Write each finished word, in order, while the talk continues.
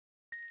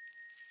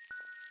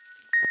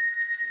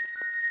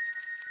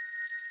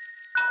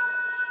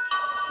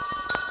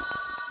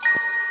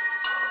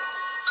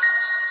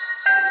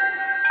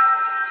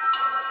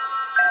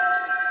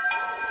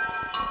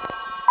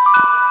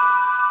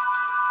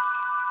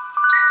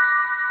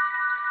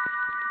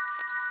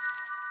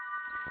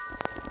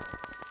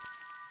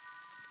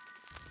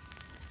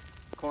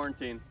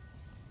quarantine,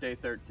 day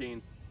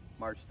 13,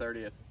 March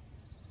 30th.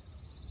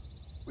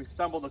 We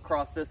stumbled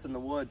across this in the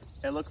woods.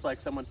 It looks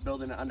like someone's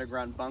building an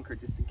underground bunker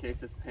just in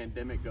case this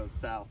pandemic goes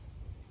south.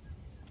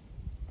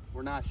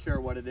 We're not sure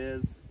what it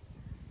is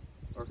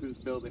or who's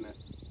building it,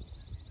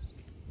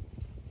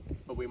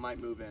 but we might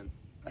move in.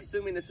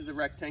 Assuming this is a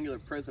rectangular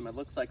prism, it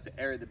looks like the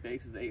area of the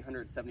base is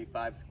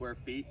 875 square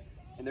feet,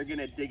 and they're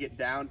gonna dig it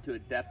down to a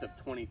depth of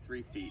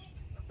 23 feet.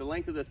 The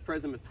length of this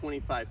prism is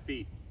 25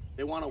 feet.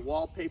 They wanna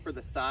wallpaper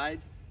the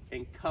sides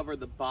and cover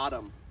the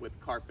bottom with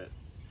carpet.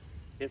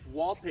 If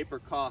wallpaper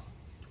costs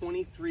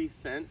 23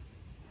 cents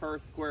per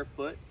square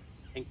foot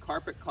and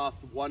carpet costs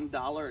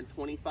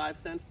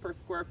 $1.25 per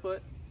square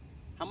foot,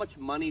 how much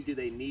money do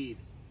they need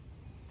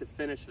to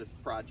finish this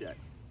project?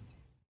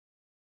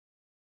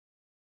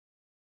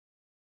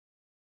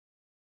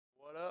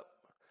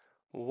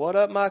 What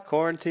up, my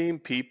quarantine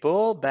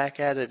people? Back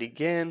at it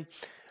again.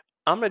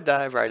 I'm gonna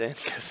dive right in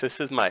because this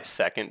is my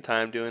second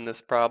time doing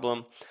this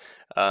problem.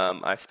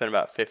 I spent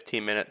about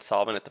 15 minutes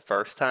solving it the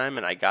first time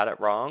and I got it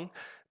wrong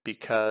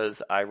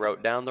because I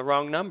wrote down the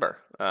wrong number.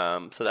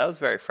 So that was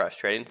very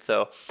frustrating.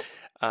 So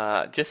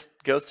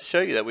just goes to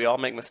show you that we all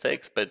make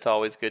mistakes, but it's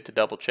always good to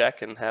double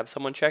check and have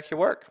someone check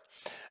your work.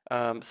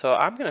 So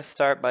I'm going to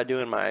start by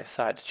doing my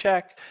sides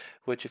check,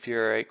 which if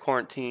you're a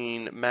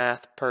quarantine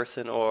math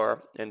person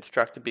or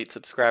InstructaBeats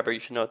subscriber, you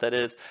should know what that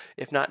is.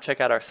 If not,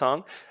 check out our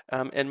song.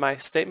 And my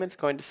statement's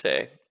going to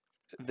say,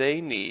 they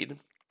need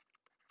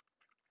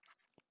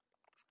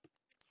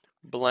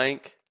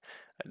blank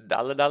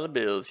dollar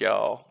bills,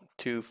 y'all,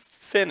 to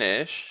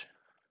finish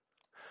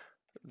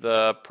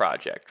the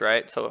project,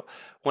 right? So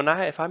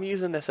if I'm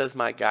using this as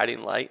my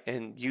guiding light,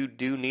 and you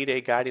do need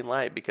a guiding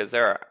light because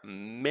there are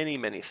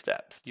many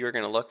steps, you're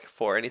going to look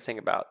for anything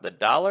about the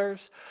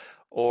dollars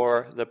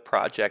or the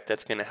project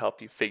that's going to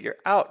help you figure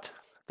out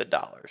the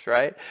dollars,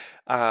 right?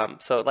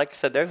 So like I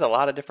said, there's a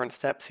lot of different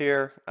steps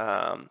here,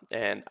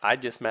 and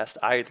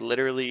I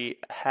literally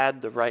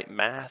had the right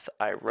math.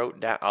 I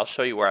wrote down, I'll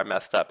show you where I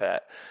messed up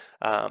at,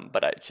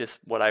 but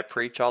what I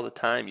preach all the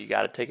time, you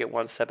got to take it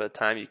one step at a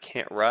time. You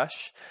can't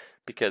rush,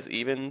 because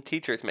even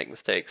teachers make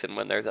mistakes, and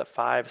when there's a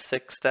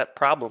 5-6 step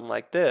problem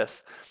like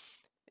this,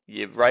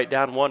 you write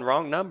down one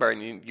wrong number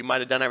and you might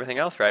have done everything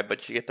else right,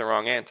 but you get the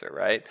wrong answer,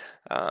 right?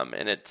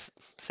 And it's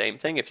same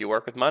thing if you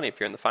work with money, if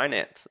you're in the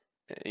finance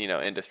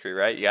industry,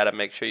 right? You got to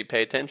make sure you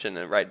pay attention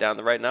and write down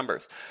the right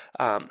numbers.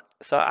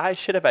 So I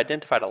should have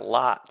identified a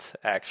lot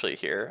actually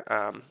here.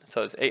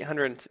 So it's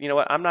 800. You know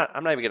what? I'm not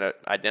even going to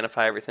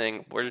identify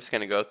everything. We're just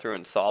going to go through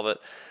and solve it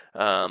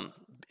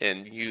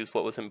and use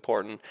what was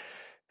important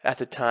at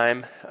the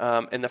time.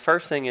 And the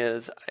first thing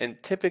is,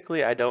 and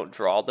typically I don't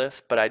draw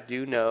this, but I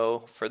do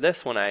know for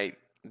this one I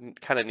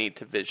kind of need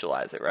to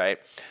visualize it, right?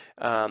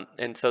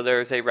 And so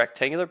there's a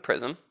rectangular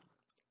prism,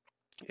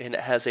 and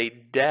it has a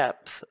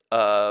depth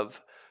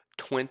of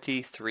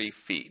 23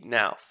 feet.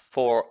 Now,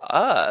 for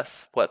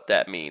us, what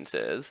that means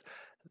is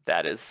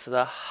that is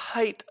the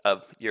height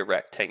of your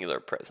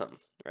rectangular prism,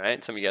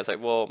 right? Some of you guys are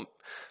like, well,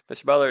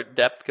 Mr. Butler,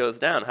 depth goes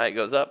down, height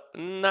goes up.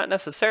 Not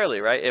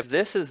necessarily, right? If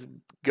this is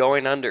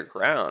going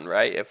underground,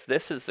 right? If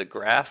this is the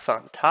grass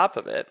on top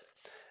of it,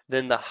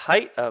 then the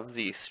height of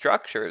the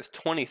structure is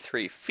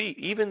 23 feet.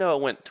 Even though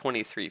it went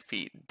 23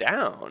 feet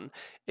down,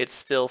 it's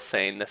still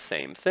saying the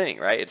same thing,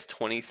 right? It's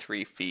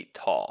 23 feet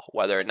tall,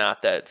 whether or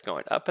not that it's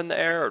going up in the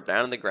air or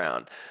down in the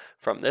ground.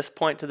 From this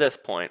point to this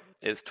point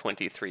is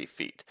 23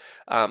 feet.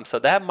 So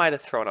that might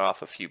have thrown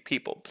off a few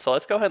people. So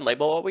let's go ahead and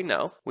label what we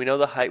know. We know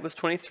the height was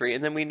 23,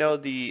 and then we know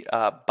the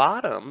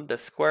bottom, the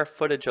square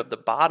footage of the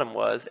bottom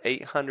was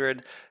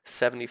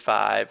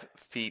 875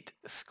 feet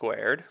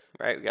squared,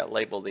 right? We got to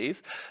label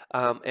these.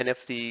 And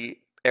if the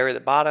area of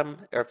the bottom,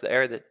 or if the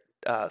area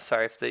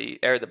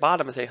of the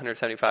bottom is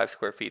 875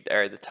 square feet, the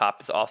area of the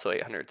top is also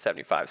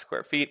 875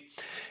 square feet.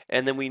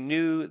 And then we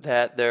knew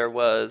that there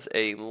was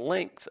a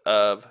length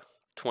of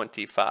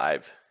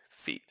 25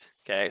 feet.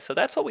 Okay, so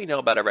that's what we know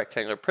about a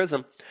rectangular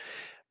prism.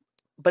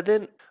 But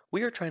then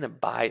we are trying to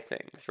buy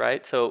things,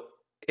 right?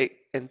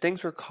 And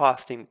things were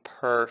costing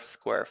per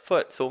square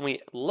foot. So when we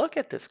look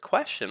at this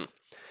question,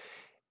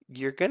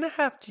 you're going to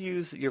have to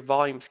use your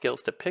volume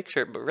skills to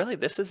picture it, but really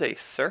this is a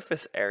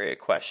surface area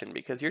question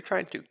because you're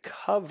trying to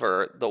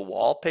cover the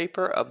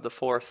wallpaper of the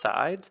four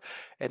sides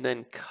and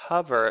then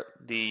cover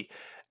the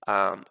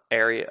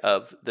area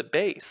of the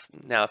base.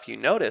 Now, if you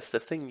notice, the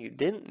thing you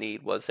didn't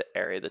need was the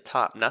area of the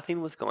top.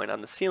 Nothing was going on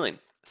the ceiling.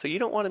 So you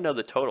don't want to know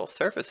the total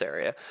surface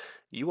area.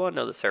 You want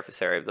to know the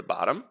surface area of the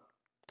bottom,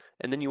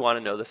 and then you want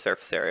to know the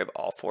surface area of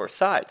all four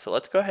sides. So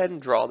let's go ahead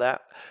and draw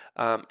that.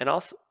 And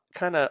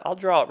I'll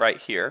draw it right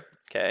here.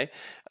 Okay.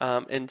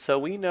 And so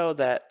we know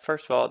that,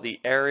 first of all,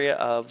 the area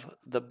of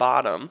the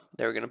bottom,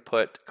 they're going to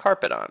put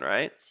carpet on,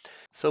 right?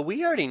 So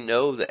we already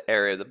know the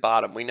area of the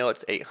bottom. We know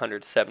it's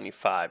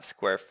 875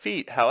 square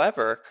feet.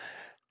 However,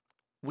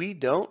 we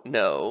don't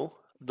know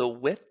the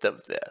width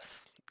of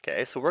this.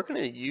 Okay, so we're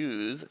going to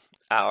use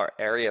our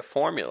area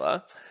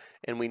formula,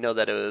 and we know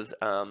that it was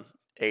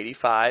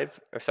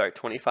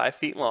 25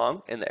 feet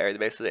long, and the area of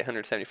the base was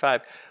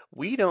 875.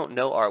 We don't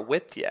know our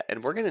width yet,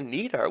 and we're going to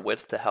need our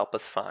width to help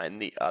us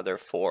find the other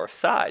 4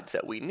 sides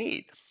that we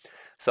need.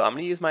 So I'm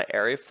going to use my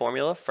area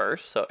formula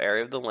first. So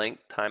area of the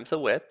length times the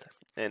width,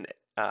 and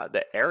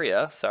the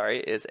area,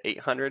 is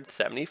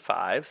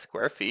 875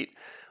 square feet.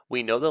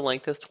 We know the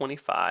length is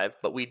 25,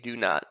 but we do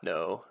not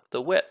know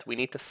the width. We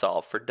need to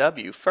solve for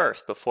W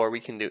first before we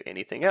can do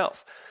anything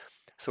else.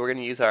 So we're going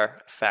to use our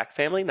fact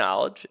family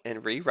knowledge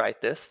and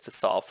rewrite this to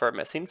solve for a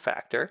missing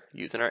factor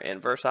using our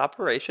inverse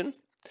operation,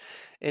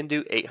 and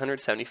do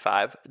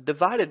 875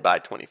 divided by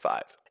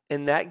 25.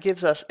 And that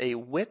gives us a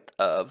width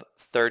of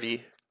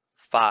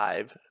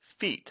 35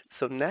 feet.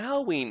 So now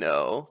we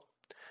know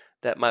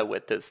that my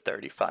width is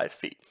 35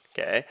 feet.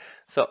 Okay,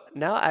 so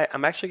now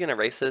I'm actually going to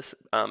erase this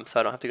so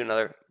I don't have to do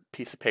another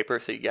piece of paper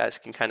so you guys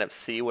can kind of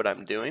see what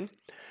I'm doing.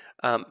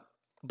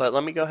 But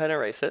let me go ahead and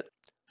erase it.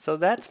 So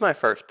that's my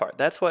first part.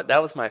 That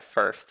was my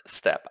first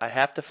step. I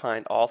have to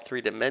find all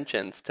 3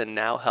 dimensions to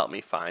now help me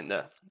find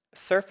the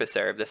surface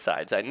area of the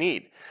sides I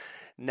need.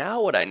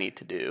 Now what I need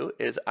to do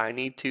is I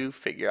need to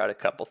figure out a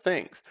couple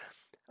things.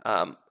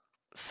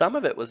 Some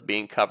of it was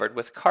being covered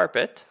with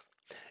carpet,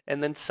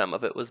 and then some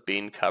of it was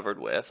being covered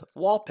with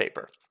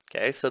wallpaper.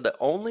 Okay, so the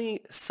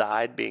only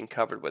side being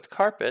covered with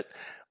carpet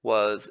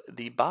was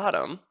the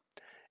bottom.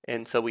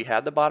 And so we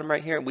have the bottom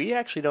right here. We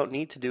actually don't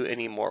need to do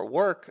any more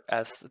work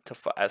as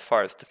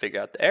far as to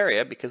figure out the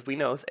area, because we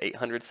know it's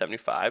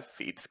 875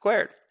 feet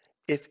squared.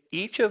 If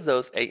each of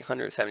those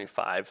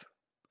 875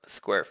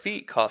 square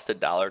feet cost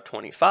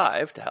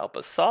 $1.25 to help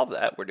us solve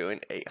that, we're doing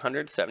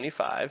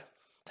 875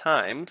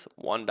 times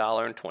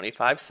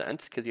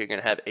 $1.25, because you're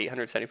going to have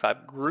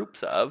 875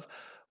 groups of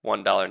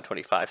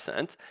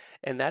 $1.25,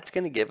 and that's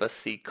going to give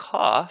us the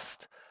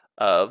cost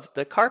of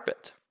the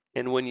carpet.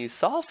 And when you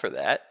solve for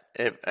that,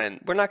 and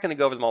we're not going to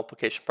go over the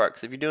multiplication part,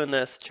 because if you're doing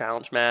this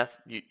challenge math,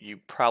 you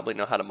probably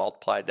know how to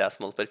multiply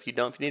decimals. But if you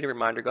don't, if you need a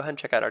reminder, go ahead and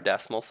check out our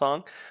decimal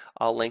song.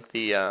 I'll link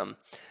the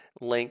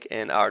link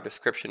in our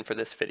description for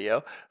this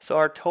video. So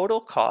our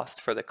total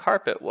cost for the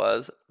carpet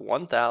was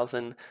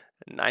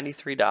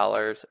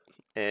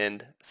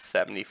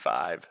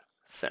 $1,093.75.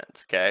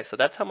 Okay, so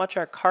that's how much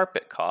our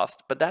carpet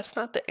cost, but that's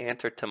not the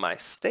answer to my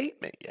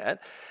statement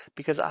yet,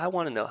 because I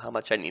want to know how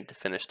much I need to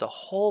finish the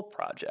whole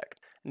project.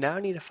 Now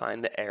I need to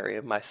find the area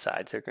of my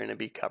sides that are going to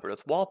be covered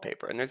with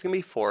wallpaper. And there's going to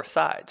be 4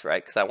 sides,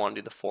 right? Because I want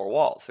to do the 4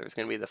 walls. There's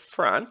going to be the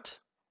front,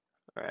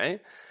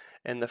 right?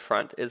 And the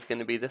front is going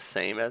to be the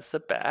same as the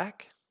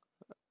back,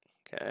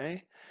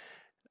 okay?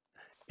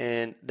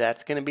 And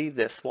that's going to be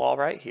this wall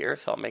right here.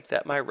 So I'll make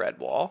that my red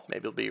wall.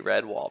 Maybe it'll be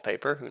red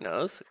wallpaper, who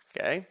knows,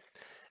 okay?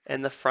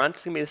 And the front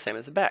is going to be the same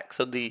as the back.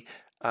 So the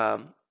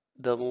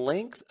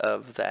length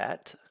of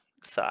that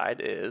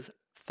side is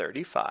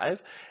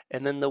 35,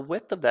 and then the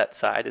width of that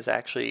side is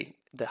actually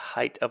the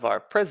height of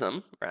our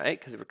prism, right?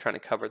 Because we're trying to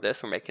cover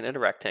this, we're making it a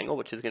rectangle,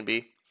 which is going to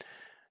be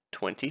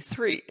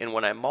 23. And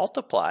when I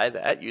multiply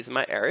that using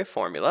my area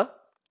formula,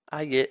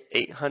 I get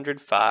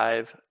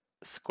 805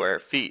 square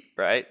feet,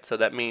 right? So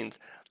that means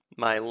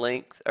my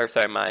length, or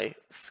sorry, my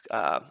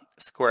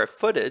square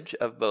footage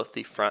of both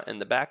the front and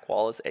the back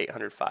wall is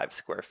 805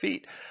 square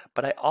feet.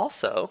 But I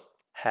also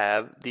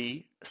have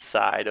the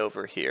side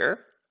over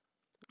here,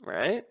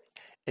 right?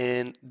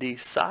 And the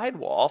side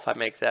wall, if I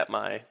make that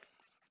my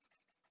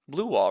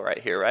blue wall right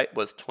here, right,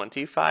 was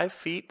 25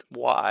 feet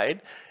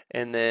wide.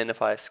 And then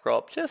if I scroll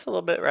up just a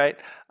little bit, right,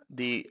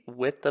 the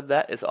width of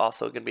that is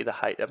also going to be the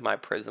height of my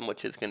prism,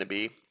 which is going to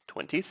be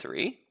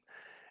 23.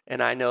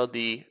 And I know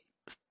the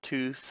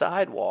 2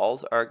 side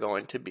walls are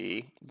going to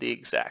be the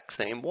exact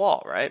same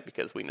wall, right,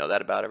 because we know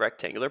that about a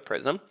rectangular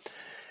prism.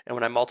 And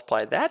when I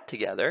multiply that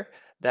together,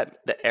 that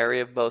the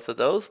area of both of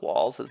those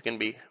walls is going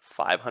to be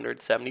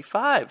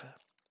 575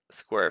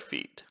 square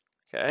feet.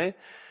 Okay.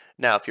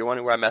 Now, if you're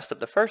wondering where I messed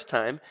up the first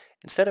time,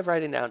 instead of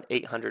writing down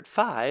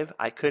 805,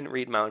 I couldn't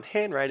read my own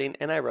handwriting,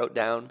 and I wrote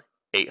down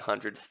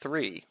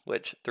 803,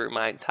 which threw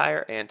my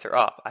entire answer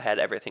off. I had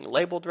everything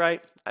labeled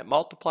right. I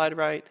multiplied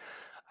right.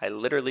 I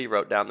literally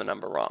wrote down the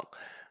number wrong.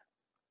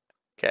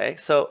 Okay,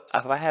 so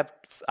if I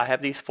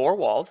have these 4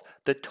 walls,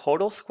 the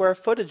total square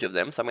footage of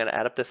them, so I'm going to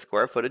add up the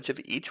square footage of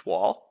each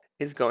wall,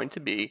 is going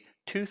to be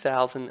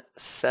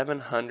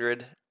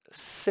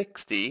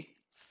 2,760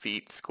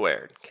 feet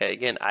squared. Okay,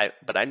 again,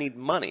 but I need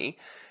money,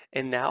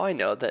 and now I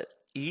know that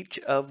each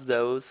of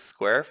those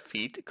square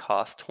feet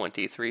costs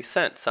 23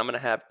 cents. So I'm going to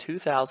have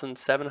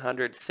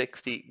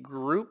 2,760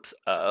 groups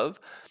of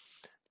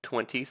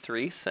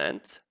 23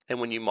 cents, and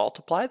when you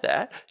multiply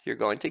that, you're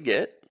going to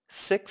get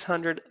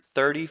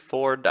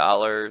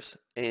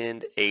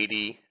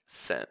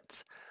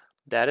 $634.80.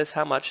 That is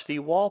how much the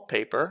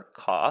wallpaper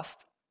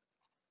cost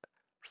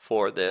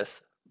for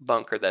this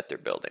bunker that they're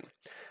building.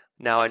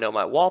 Now I know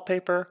my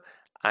wallpaper,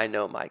 I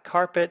know my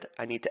carpet.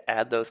 I need to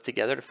add those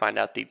together to find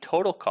out the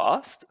total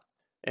cost.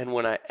 And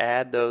when I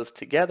add those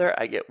together,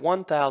 I get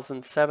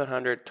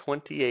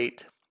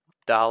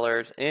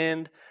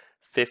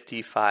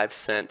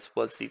 $1,728.55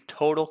 was the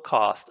total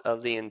cost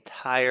of the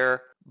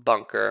entire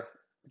bunker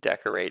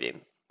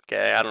decorating.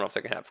 Okay, I don't know if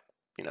they're gonna have,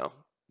 you know,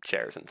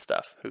 chairs and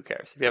stuff. Who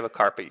cares? If you have a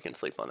carpet, you can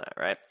sleep on that,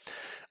 right?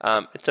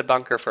 It's a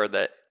bunker for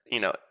the, you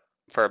know,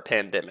 for a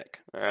pandemic.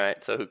 All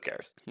right, so who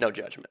cares? No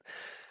judgment.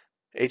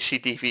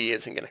 HGTV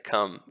isn't gonna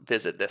come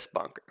visit this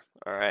bunker.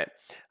 All right.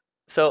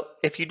 So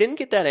if you didn't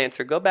get that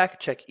answer, go back and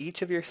check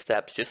each of your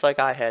steps, just like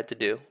I had to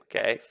do,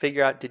 okay?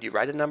 Figure out, did you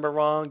write a number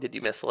wrong? Did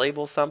you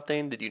mislabel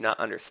something? Did you not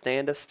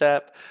understand a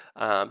step?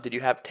 Did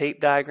you have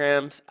tape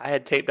diagrams? I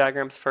had tape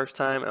diagrams first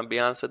time. I'll be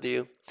honest with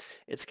you.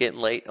 It's getting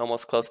late,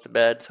 almost close to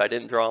bed, so I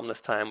didn't draw them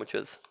this time, which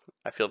is,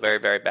 I feel very,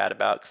 very bad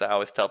about because I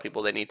always tell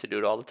people they need to do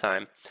it all the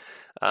time.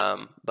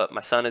 But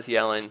my son is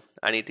yelling.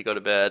 I need to go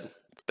to bed.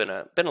 It's been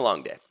a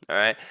long day, all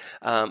right?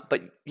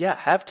 But yeah,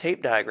 have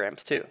tape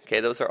diagrams too, okay?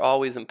 Those are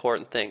always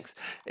important things.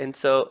 And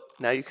so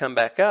now you come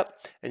back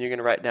up and you're going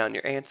to write down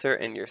your answer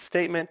and your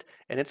statement,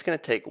 and it's going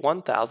to take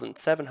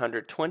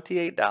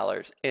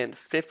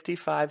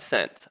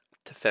 $1,728.55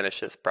 to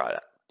finish this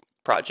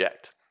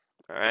project,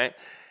 all right?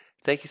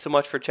 Thank you so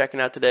much for checking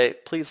out today.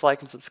 Please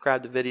like and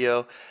subscribe to the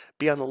video.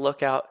 Be on the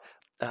lookout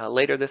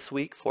later this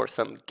week for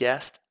some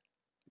guest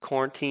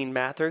quarantine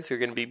mathers who are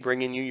going to be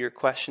bringing you your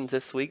questions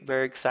this week.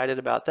 Very excited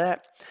about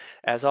that.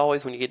 As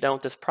always, when you get done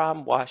with this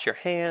problem, wash your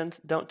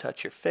hands. Don't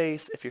touch your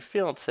face. If you're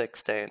feeling sick,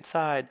 stay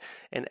inside.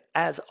 And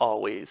as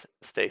always,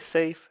 stay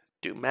safe,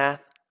 do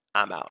math.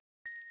 I'm out.